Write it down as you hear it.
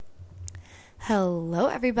Hello,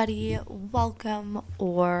 everybody. Welcome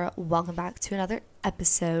back to another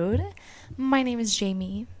episode. My name is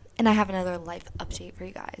Jamie, and I have another life update for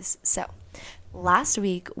you guys. So, last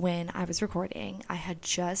week when I was recording, I had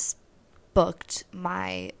just booked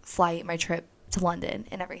my flight, my trip to London,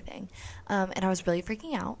 and everything. And I was really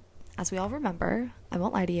freaking out. As we all remember, I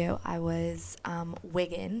won't lie to you, I was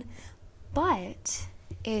wigging, but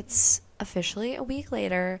it's officially a week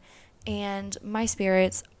later, and my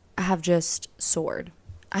spirits have just soared.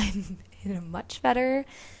 I'm in a much better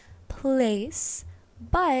place,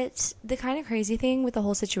 but the kind of crazy thing with the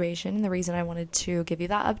whole situation, and the reason I wanted to give you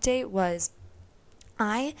that update, was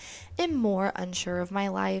I am more unsure of my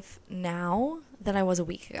life now than I was a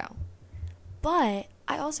week ago. But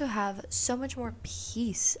I also have so much more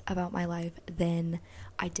peace about my life than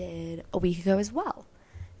I did a week ago as well.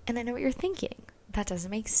 And I know what you're thinking. That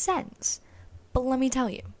doesn't make sense. But let me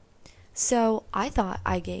tell you. So I thought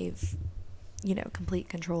I gave, complete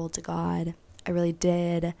control to God. I really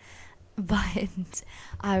did. But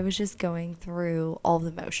I was just going through all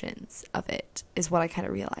the motions of it, is what I kind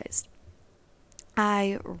of realized.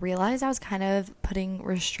 I realized I was kind of putting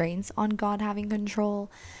restraints on God having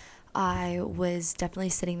control. I was definitely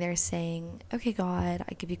sitting there saying, okay, God,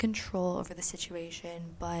 I give you control over the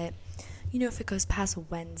situation, but, if it goes past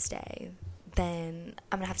Wednesday, then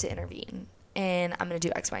I'm going to have to intervene, and I'm going to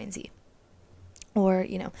do X, Y, and Z. Or,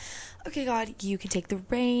 okay, God, you can take the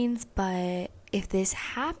reins, but if this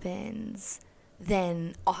happens,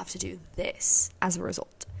 then I'll have to do this as a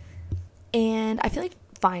result. And I feel like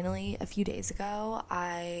finally, a few days ago,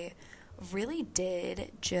 I really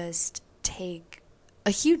did just take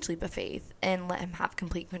a huge leap of faith and let him have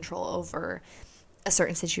complete control over a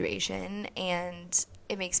certain situation. And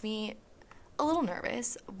it makes me a little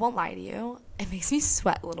nervous, won't lie to you. It makes me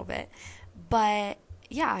sweat a little bit. But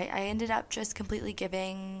yeah, I ended up just completely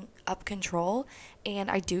giving up control,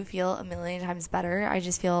 and I do feel a million times better. I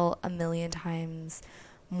just feel a million times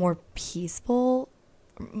more peaceful.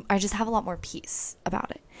 I just have a lot more peace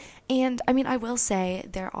about it. And I will say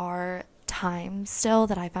there are times still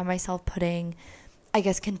that I find myself putting,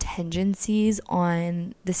 contingencies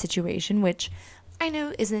on the situation, which I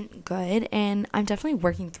know isn't good, and I'm definitely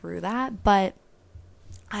working through that, but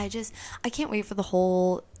I can't wait for the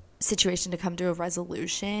whole situation to come to a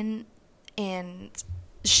resolution and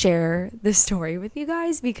share this story with you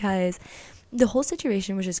guys, because the whole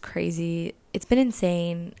situation was just crazy. It's been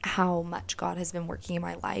insane how much God has been working in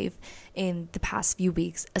my life in the past few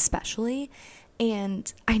weeks, especially.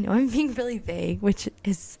 And I know I'm being really vague, which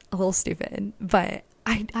is a little stupid, but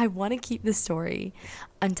I want to keep the story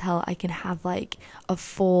until I can have a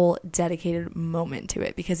full dedicated moment to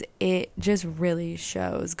it, because it just really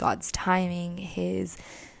shows God's timing, his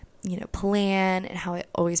plan, and how it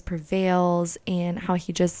always prevails, and how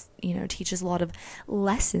he just, teaches a lot of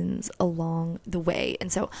lessons along the way.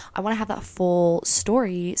 And so I want to have that full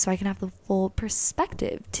story so I can have the full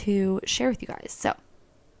perspective to share with you guys. So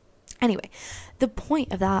anyway, the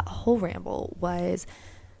point of that whole ramble was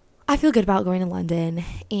I feel good about going to London,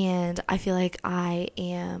 and I feel like I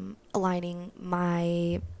am aligning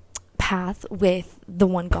my path with the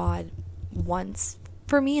one God wants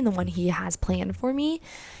for me and the one he has planned for me.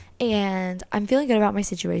 And I'm feeling good about my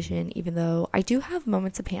situation, even though I do have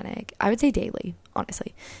moments of panic. I would say daily,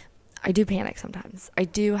 honestly. I do panic sometimes. I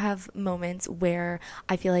do have moments where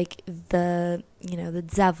I feel like the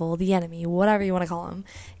devil, the enemy, whatever you want to call him,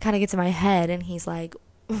 kind of gets in my head, and he's like,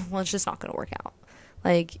 well, it's just not going to work out.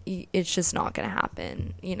 It's just not going to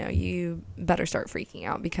happen. You better start freaking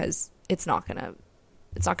out, because it's not going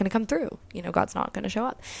to come through. God's not going to show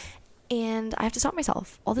up. And I have to stop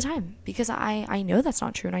myself all the time, because I know that's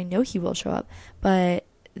not true, and I know he will show up. But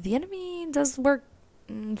the enemy does work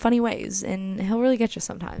in funny ways, and he'll really get you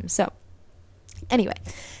sometimes. So anyway,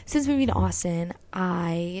 since moving to Austin,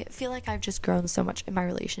 I feel like I've just grown so much in my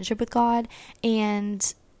relationship with God.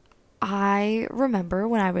 And I remember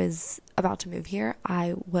when I was about to move here,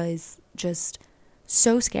 I was just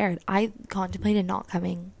so scared. I contemplated not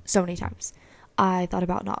coming so many times. I thought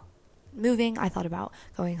about not moving. I thought about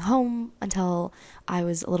going home until I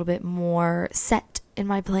was a little bit more set in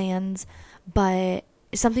my plans, but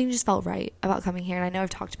something just felt right about coming here. And I know I've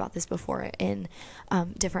talked about this before in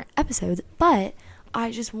different episodes, but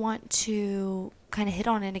I just want to kind of hit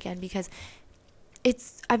on it again, because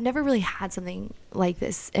I've never really had something like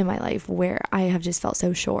this in my life where I have just felt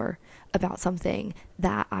so sure about something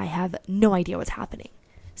that I have no idea what's happening.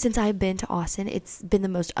 Since I've been to Austin, it's been the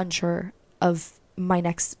most unsure of my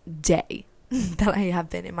next day that I have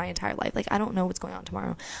been in my entire life. I don't know what's going on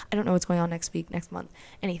tomorrow. I don't know what's going on next week, next month,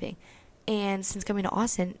 anything. And since coming to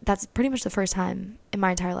Austin, that's pretty much the first time in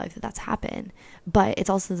my entire life that that's happened. But it's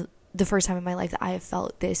also the first time in my life that I have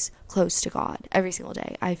felt this close to God every single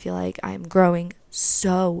day. I feel like I'm growing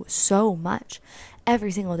so much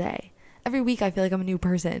every single day. Every week I feel like I'm a new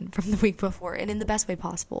person from the week before, and in the best way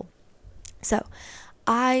possible. So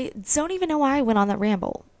I don't even know why I went on that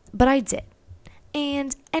ramble, but I did.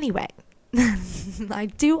 And anyway, I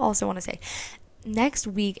do also want to say, next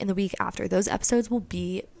week and the week after, those episodes will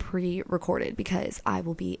be pre-recorded because I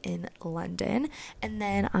will be in London, and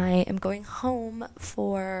then I am going home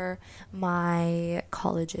for my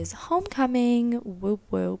college's homecoming. Whoop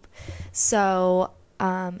whoop. So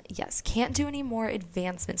yes, can't do any more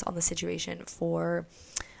advancements on the situation for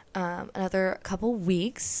another couple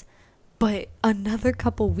weeks, but another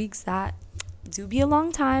couple weeks, that do be a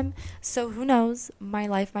long time. So who knows, my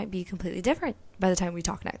life might be completely different by the time we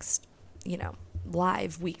talk next,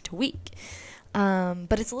 live week to week.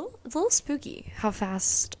 But it's a little spooky how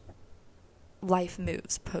fast life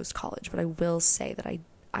moves post college. But I will say that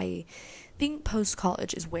I think post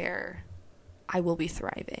college is where I will be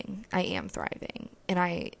thriving. I am thriving, and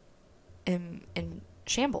I am in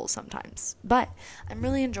shambles sometimes, but I'm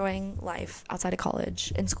really enjoying life outside of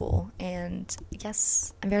college and school. And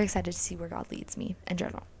yes, I'm very excited to see where God leads me in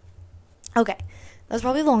general. Okay, that was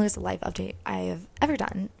probably the longest life update I have ever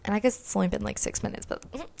done, and I guess it's only been like 6 minutes, but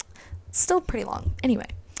still pretty long. Anyway,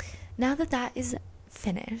 now that that is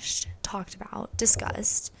finished, talked about,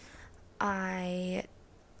 discussed, I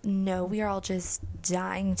know we are all just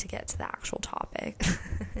dying to get to the actual topic.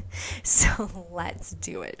 So let's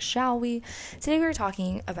do it, shall we? Today we're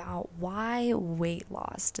talking about why weight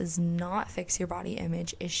loss does not fix your body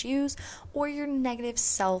image issues or your negative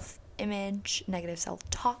self-image, negative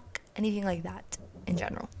self-talk, anything like that in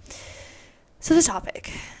general. So this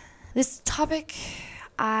topic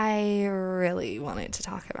I really wanted to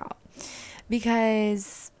talk about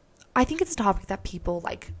because I think it's a topic that people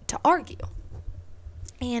like to argue.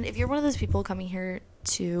 And if you're one of those people coming here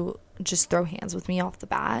to just throw hands with me off the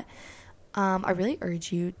bat, I really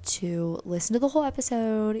urge you to listen to the whole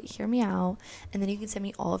episode, hear me out, and then you can send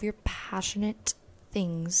me all of your passionate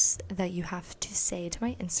things that you have to say to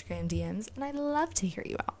my Instagram DMs, and I'd love to hear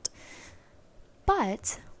you out.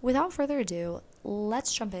 But without further ado,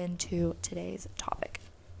 let's jump into today's topic.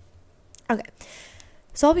 Okay,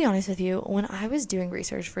 so I'll be honest with you, when I was doing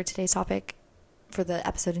research for today's topic, for the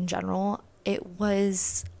episode in general, it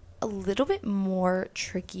was a little bit more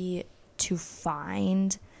tricky to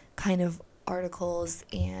find kind of articles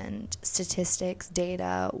and statistics,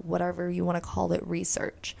 data, whatever you want to call it,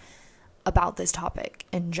 research about this topic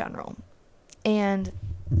in general. And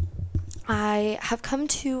I have come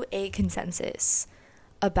to a consensus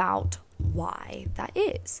about why that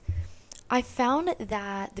is. I found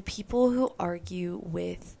that the people who argue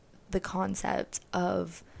with the concept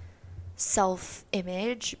of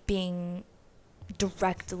self-image being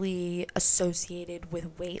directly associated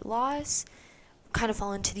with weight loss kind of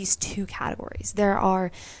fall into these two categories. There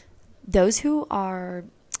are those who are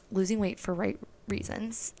losing weight for right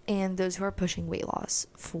reasons and those who are pushing weight loss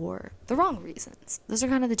for the wrong reasons. Those are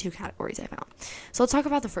kind of the two categories I found. So let's talk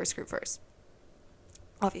about the first group first.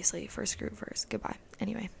 Obviously, first group first. Goodbye.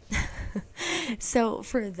 Anyway. So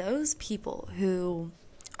for those people who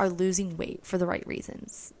are losing weight for the right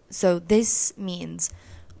reasons, so this means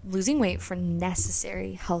losing weight for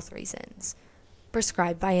necessary health reasons,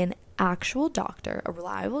 prescribed by an actual doctor, a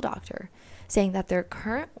reliable doctor, saying that their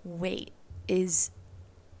current weight is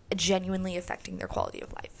genuinely affecting their quality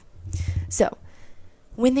of life. So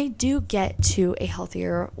when they do get to a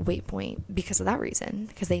healthier weight point because of that reason,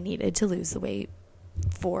 because they needed to lose the weight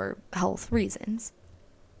for health reasons,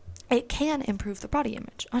 it can improve the body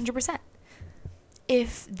image 100%.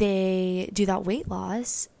 If they do that weight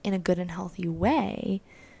loss in a good and healthy way,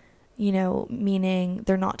 meaning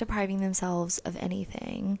they're not depriving themselves of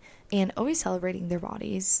anything and always celebrating their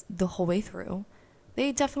bodies the whole way through,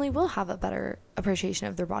 they definitely will have a better appreciation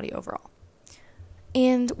of their body overall.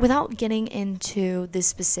 And without getting into this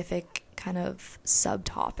specific kind of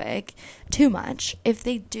subtopic too much, if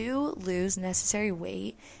they do lose necessary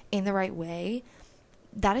weight in the right way,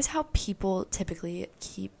 that is how people typically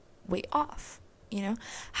keep weight off,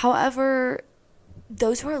 However,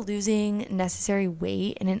 those who are losing necessary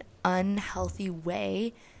weight in an unhealthy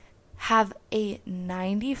way have a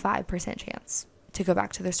 95% chance to go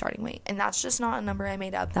back to their starting weight. And that's just not a number I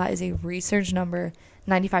made up. That is a research number.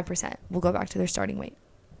 95% will go back to their starting weight.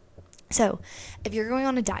 So if you're going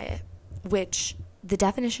on a diet, which the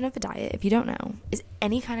definition of a diet, if you don't know, is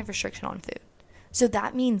any kind of restriction on food. So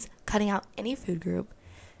that means cutting out any food group,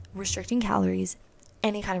 restricting calories,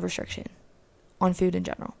 any kind of restriction on food in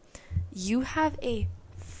general. you have a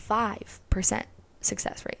 5%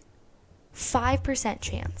 success rate. 5%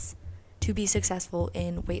 chance to be successful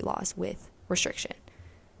in weight loss with restriction.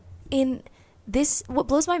 And this, what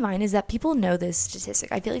blows my mind is that people know this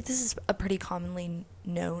statistic. I feel like this is a pretty commonly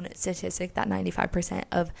known statistic that 95%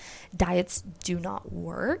 of diets do not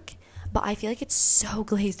work, but I feel like it's so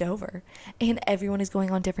glazed over and everyone is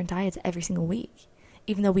going on different diets every single week,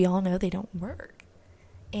 even though we all know they don't work.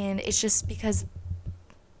 And it's just because,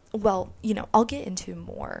 well, I'll get into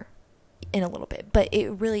more in a little bit, but it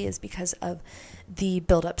really is because of the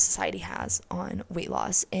buildup society has on weight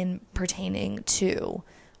loss and pertaining to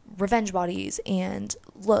revenge bodies and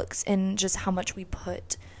looks and just how much we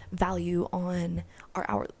put value on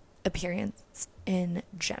our appearance in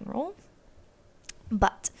general.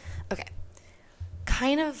 But okay,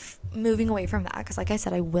 kind of moving away from that, because like I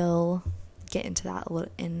said, I will get into that a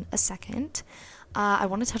little in a second. I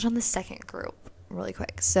want to touch on the second group really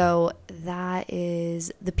quick. So that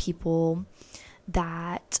is the people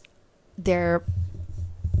that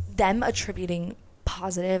them attributing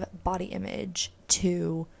positive body image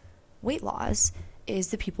to weight loss is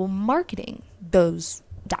the people marketing those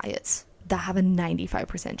diets that have a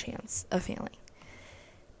 95% chance of failing.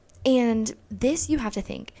 And this, you have to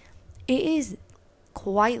think, it is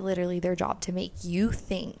quite literally their job to make you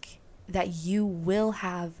think that you will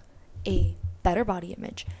have a better body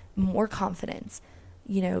image, more confidence,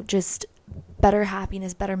 just better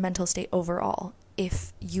happiness, better mental state overall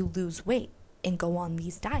if you lose weight and go on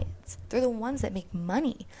these diets. They're the ones that make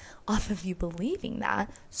money off of you believing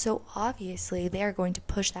that. So obviously they are going to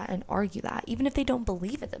push that and argue that, even if they don't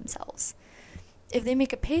believe it themselves. If they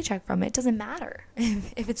make a paycheck from it, it doesn't matter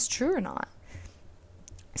if it's true or not.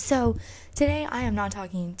 So today I am not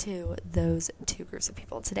talking to those two groups of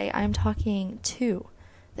people. Today I am talking to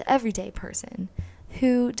the everyday person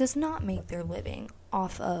who does not make their living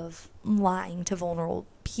off of lying to vulnerable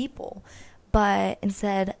people. But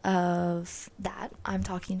instead of that, I'm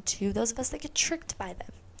talking to those of us that get tricked by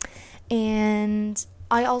them. And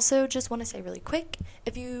I also just want to say really quick,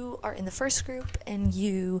 if you are in the first group and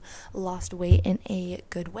you lost weight in a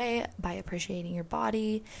good way by appreciating your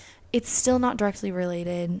body, it's still not directly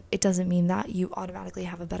related. It doesn't mean that you automatically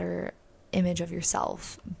have a better image of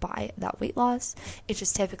yourself by that weight loss. It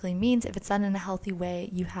just typically means if it's done in a healthy way,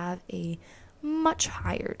 you have a much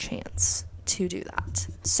higher chance to do that.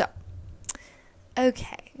 So,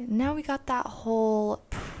 okay, now we got that whole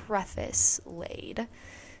preface laid.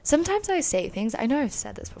 Sometimes I say things, I know I've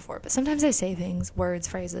said this before, but sometimes I say things, words,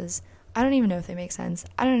 phrases, I don't even know if they make sense.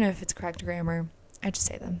 I don't know if it's correct grammar. I just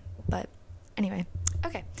say them. But anyway,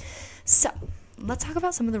 okay. So, let's talk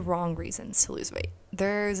about some of the wrong reasons to lose weight.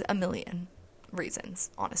 There's a million reasons,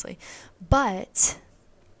 honestly. But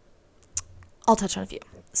I'll touch on a few.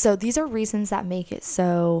 So, these are reasons that make it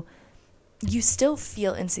so you still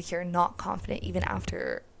feel insecure, not confident, even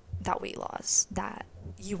after that weight loss that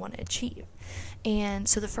you want to achieve. And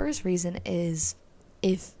so the first reason is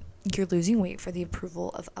if you're losing weight for the approval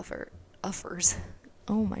of others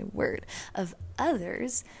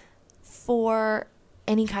for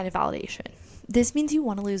any kind of validation. This means you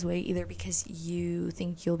want to lose weight either because you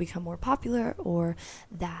think you'll become more popular, or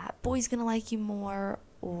that boy's gonna like you more,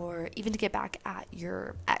 or even to get back at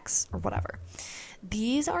your ex or whatever.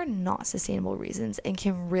 These are not sustainable reasons and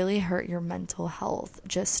can really hurt your mental health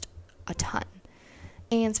just a ton.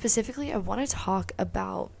 And specifically, I want to talk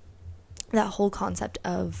about that whole concept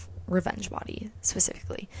of revenge body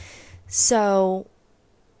specifically. So,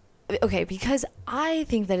 okay, because I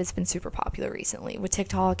think that it's been super popular recently with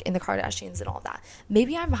TikTok and the Kardashians and all that.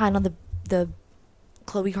 Maybe I'm behind on the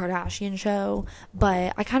Khloe Kardashian show,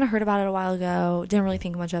 but I kind of heard about it a while ago, didn't really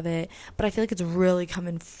think much of it, but I feel like it's really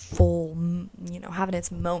coming full, having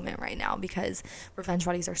its moment right now because revenge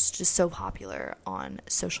bodies are just so popular on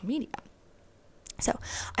social media. So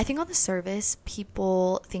I think on the surface,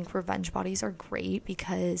 people think revenge bodies are great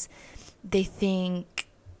because they think,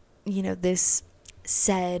 this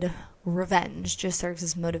said revenge just serves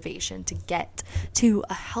as motivation to get to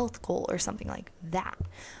a health goal or something like that.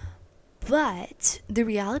 But the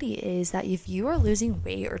reality is that if you are losing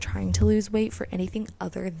weight or trying to lose weight for anything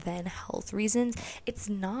other than health reasons, it's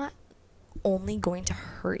not only going to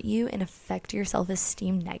hurt you and affect your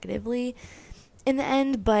self-esteem negatively in the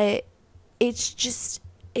end, but it's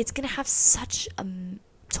going to have such a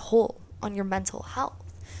toll on your mental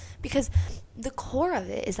health. Because the core of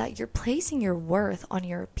it is that you're placing your worth on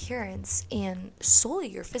your appearance and solely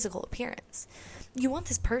your physical appearance. You want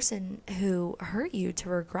this person who hurt you to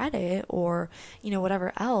regret it, or,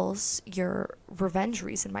 whatever else your revenge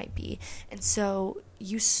reason might be. And so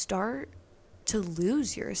you start to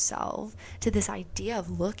lose yourself to this idea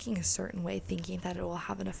of looking a certain way, thinking that it will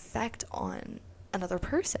have an effect on another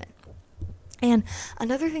person. And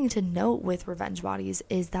another thing to note with revenge bodies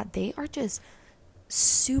is that they are just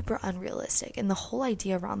super unrealistic, and the whole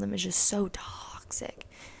idea around them is just so toxic.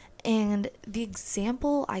 And the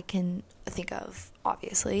example I can think of,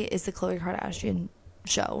 obviously, is the Khloe Kardashian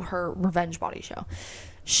show, her revenge body show.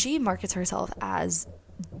 She markets herself as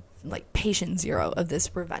like patient zero of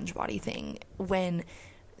this revenge body thing, when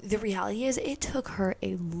the reality is it took her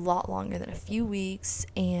a lot longer than a few weeks,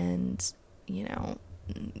 and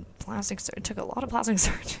it took a lot of plastic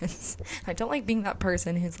surgeons. I don't like being that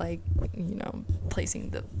person who's like,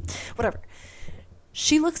 placing the whatever.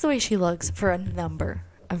 She looks the way she looks for a number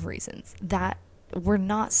of reasons that were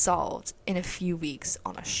not solved in a few weeks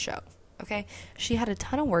on a show. Okay, she had a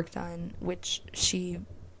ton of work done, which she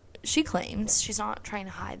claims. She's not trying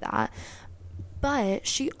to hide that, but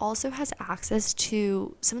she also has access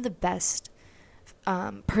to some of the best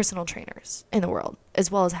personal trainers in the world,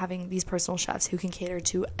 as well as having these personal chefs who can cater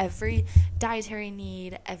to every dietary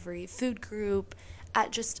need, every food group,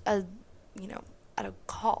 at just at a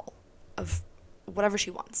call of whatever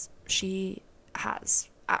she wants. She has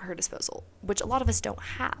at her disposal, which a lot of us don't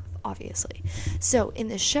have, obviously. So in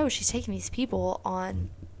this show, she's taking these people on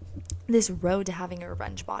this road to having a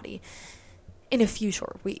revenge body in a few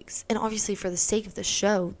short weeks. And obviously, for the sake of the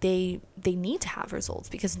show, they need to have results,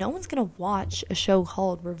 because no one's going to watch a show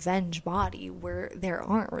called Revenge Body where there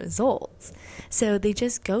aren't results. So they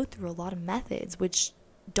just go through a lot of methods which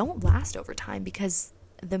don't last over time because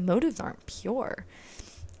the motives aren't pure.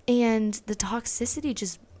 And the toxicity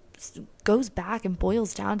just goes back and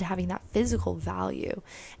boils down to having that physical value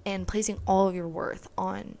and placing all of your worth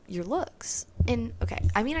on your looks. And okay,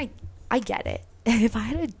 I mean, I get it. If I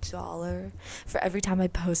had $1 for every time I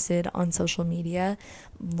posted on social media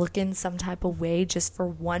looking some type of way just for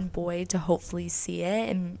one boy to hopefully see it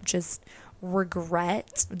and just rue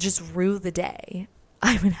the day,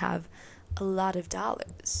 I would have a lot of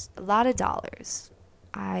dollars.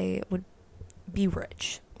 I would be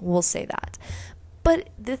rich. We'll say that. But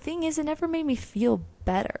the thing is, it never made me feel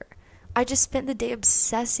better. I just spent the day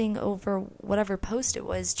obsessing over whatever post it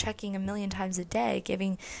was, checking 1,000,000 times a day,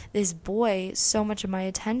 giving this boy so much of my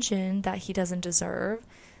attention that he doesn't deserve,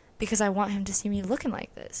 because I want him to see me looking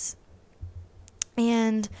like this.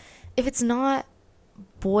 And if it's not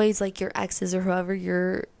boys like your exes or whoever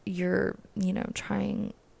you're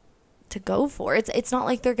trying to go for, it's not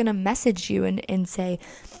like they're going to message you and say,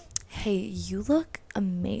 hey, you look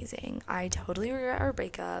amazing. I totally regret our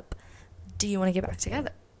breakup. Do you want to get back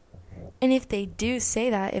together? And if they do say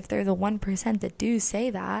that, if they're the 1% that do say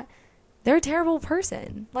that, they're a terrible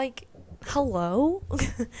person. Like, hello?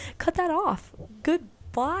 Cut that off.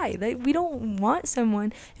 Goodbye. We don't want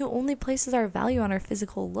someone who only places our value on our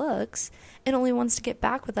physical looks and only wants to get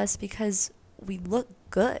back with us because we look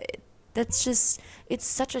good. That's just, it's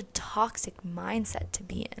such a toxic mindset to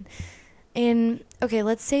be in. And, okay,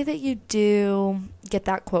 let's say that you do get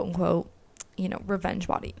that quote-unquote, revenge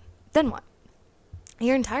body. Then what?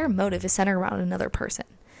 Your entire motive is centered around another person,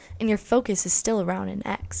 and your focus is still around an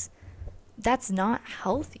ex. That's not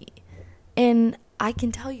healthy. And I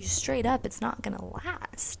can tell you straight up, it's not going to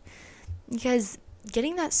last. Because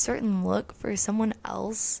getting that certain look for someone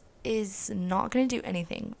else is not going to do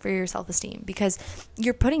anything for your self-esteem, because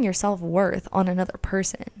you're putting your self-worth on another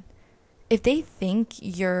person. If they think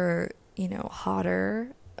you're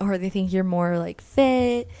hotter, or they think you're more like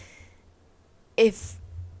fit, if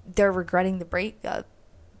they're regretting the breakup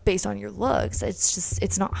based on your looks,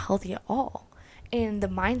 it's not healthy at all. And the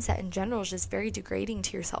mindset in general is just very degrading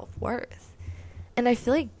to your self-worth. And I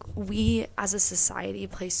feel like we as a society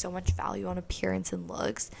place so much value on appearance and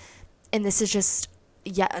looks, and this is just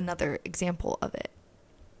yet another example of it.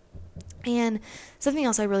 And something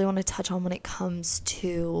else I really want to touch on when it comes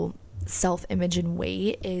to self-image and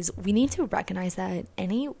weight is we need to recognize that at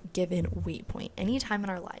any given weight point, any time in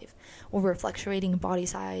our life where we're fluctuating body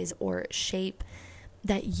size or shape,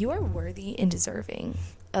 that you are worthy and deserving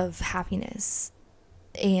of happiness,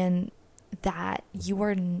 and that you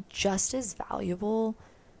are just as valuable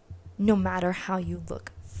no matter how you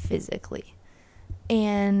look physically.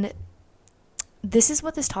 And this is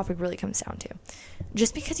what this topic really comes down to.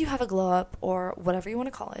 Just because you have a glow up or whatever you want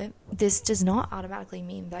to call it, this does not automatically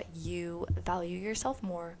mean that you value yourself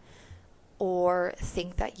more or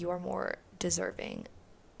think that you are more deserving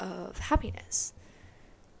of happiness.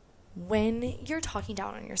 When you're talking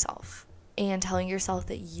down on yourself and telling yourself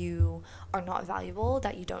that you are not valuable,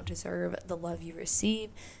 that you don't deserve the love you receive,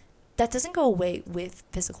 that doesn't go away with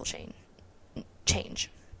physical change,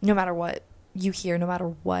 no matter what you hear, no matter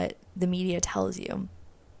what the media tells you.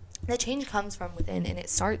 The change comes from within, and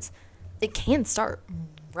it can start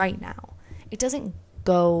right now. It doesn't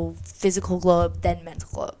go physical glow up, then mental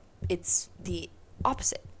glow up. It's the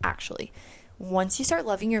opposite, actually. Once you start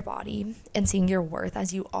loving your body and seeing your worth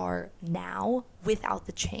as you are now without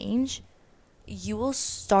the change, you will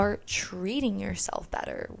start treating yourself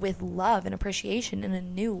better with love and appreciation in a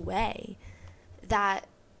new way that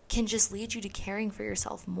can just lead you to caring for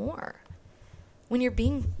yourself more. When you're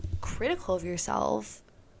being critical of yourself,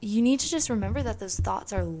 you need to just remember that those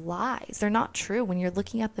thoughts are lies. They're not true. When you're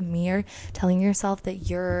looking at the mirror, telling yourself that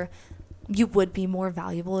you would be more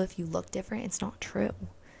valuable if you look different, it's not true.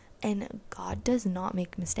 And God does not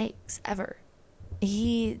make mistakes, ever.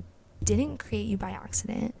 He didn't create you by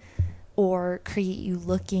accident or create you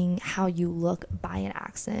looking how you look by an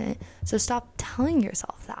accident. So stop telling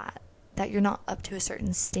yourself that you're not up to a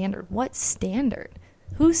certain standard. What standard?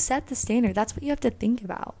 Who set the standard? That's what you have to think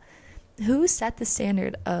about. Who set the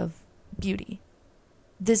standard of beauty?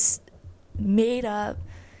 This made up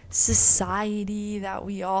society that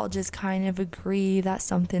we all just kind of agree that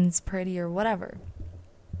something's pretty or whatever.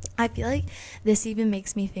 I feel like this even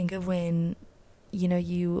makes me think of when,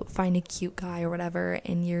 you find a cute guy or whatever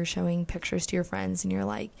and you're showing pictures to your friends and you're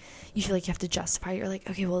like, you feel like you have to justify it. You're like,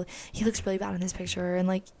 okay, well, he looks really bad in this picture. And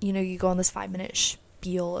like, you go on this 5-minute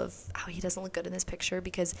spiel of how he doesn't look good in this picture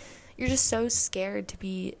because you're just so scared to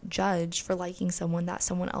be judged for liking someone that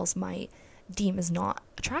someone else might deem as not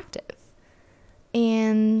attractive.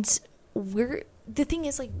 And the thing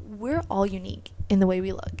is, like, we're all unique in the way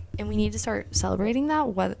we look, and we need to start celebrating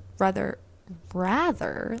that rather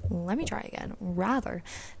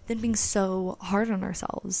than being so hard on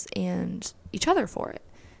ourselves and each other for it.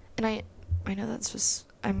 And I know that's just,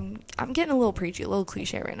 I'm getting a little preachy, a little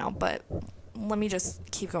cliche right now, but let me just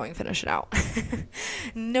keep going, finish it out.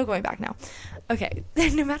 No going back now. Okay,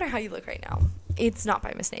 no matter how you look right now, it's not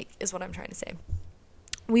by mistake, is what I'm trying to say.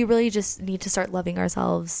 We really just need to start loving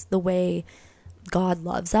ourselves the way God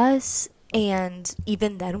loves us. And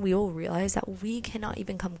even then, we will realize that we cannot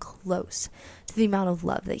even come close to the amount of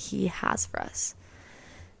love that He has for us.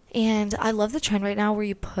 And I love the trend right now where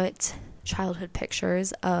you put childhood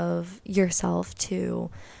pictures of yourself to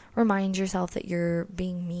remind yourself that you're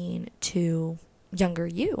being mean to younger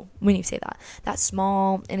you when you say that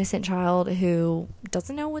small innocent child who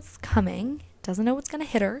doesn't know what's coming, doesn't know what's going to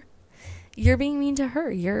hit her. You're being mean to her.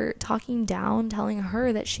 You're talking down, telling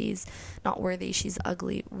her that she's not worthy, she's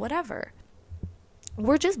ugly, whatever.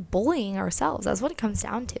 We're just bullying ourselves. That's what it comes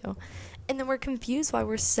down to. And then we're confused why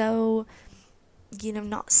we're so,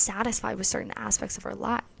 not satisfied with certain aspects of our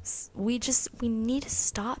lives. We need to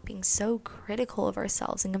stop being so critical of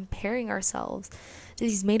ourselves and comparing ourselves to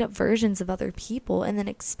these made up versions of other people and then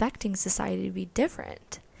expecting society to be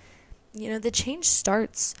different. The change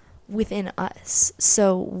starts within us.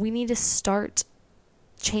 So we need to start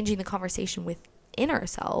changing the conversation within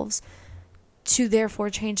ourselves to therefore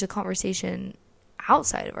change the conversation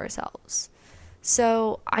outside of ourselves.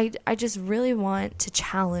 So I just really want to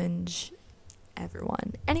challenge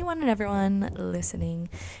anyone and everyone listening.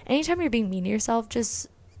 Anytime you're being mean to yourself, just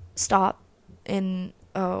stop and,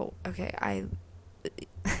 what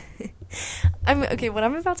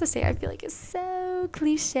I'm about to say, I feel like it's so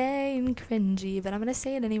cliche and cringy, but I'm going to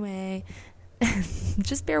say it anyway.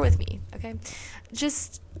 Just bear with me, okay?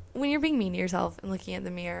 Just when you're being mean to yourself and looking at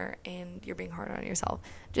the mirror and you're being hard on yourself,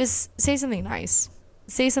 just say something nice.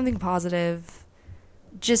 Say something positive.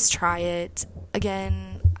 Just try it.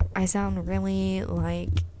 Again, I sound really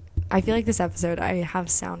I feel like this episode I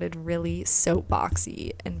have sounded really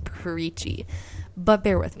soapboxy and preachy, but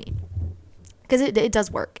bear with me because it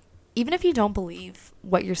does work. Even if you don't believe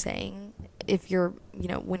what you're saying, if you're,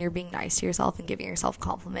 when you're being nice to yourself and giving yourself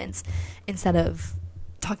compliments instead of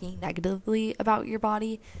talking negatively about your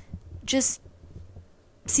body, just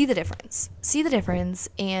see the difference. See the difference,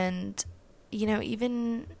 and,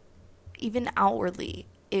 even outwardly,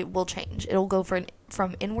 it will change. It'll go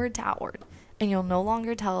from inward to outward, and you'll no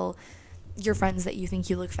longer tell your friends that you think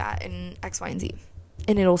you look fat and X, Y, and Z,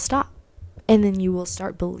 and it'll stop. And then you will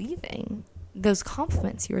start believing those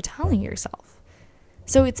compliments you were telling yourself.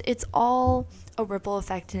 So it's all a ripple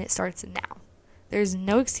effect, and it starts now. There's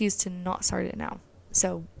no excuse to not start it now.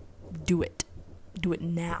 So do it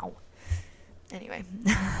now. Anyway,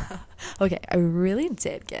 okay, I really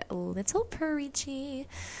did get a little preachy,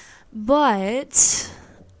 but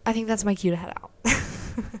I think that's my cue to head out.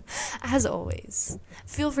 As always,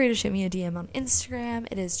 feel free to shoot me a DM on Instagram.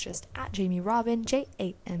 It is just at Jamie Robben,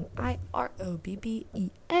 JAMIROBBEN.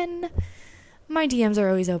 My DMs are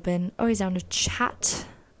always open, always down to chat.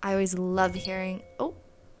 I always love hearing... Oh,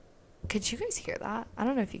 Could you guys hear that? I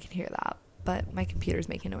don't know if you can hear that, but my computer's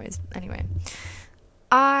making noise. Anyway,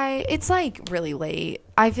 it's like really late.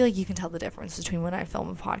 I feel like you can tell the difference between when I film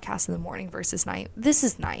a podcast in the morning versus night. This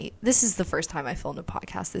is night. This is the first time I filmed a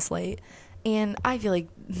podcast this late, and I feel like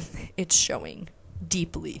it's showing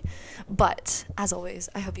deeply. But as always,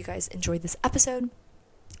 I hope you guys enjoyed this episode.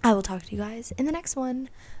 I will talk to you guys in the next one.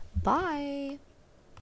 Bye.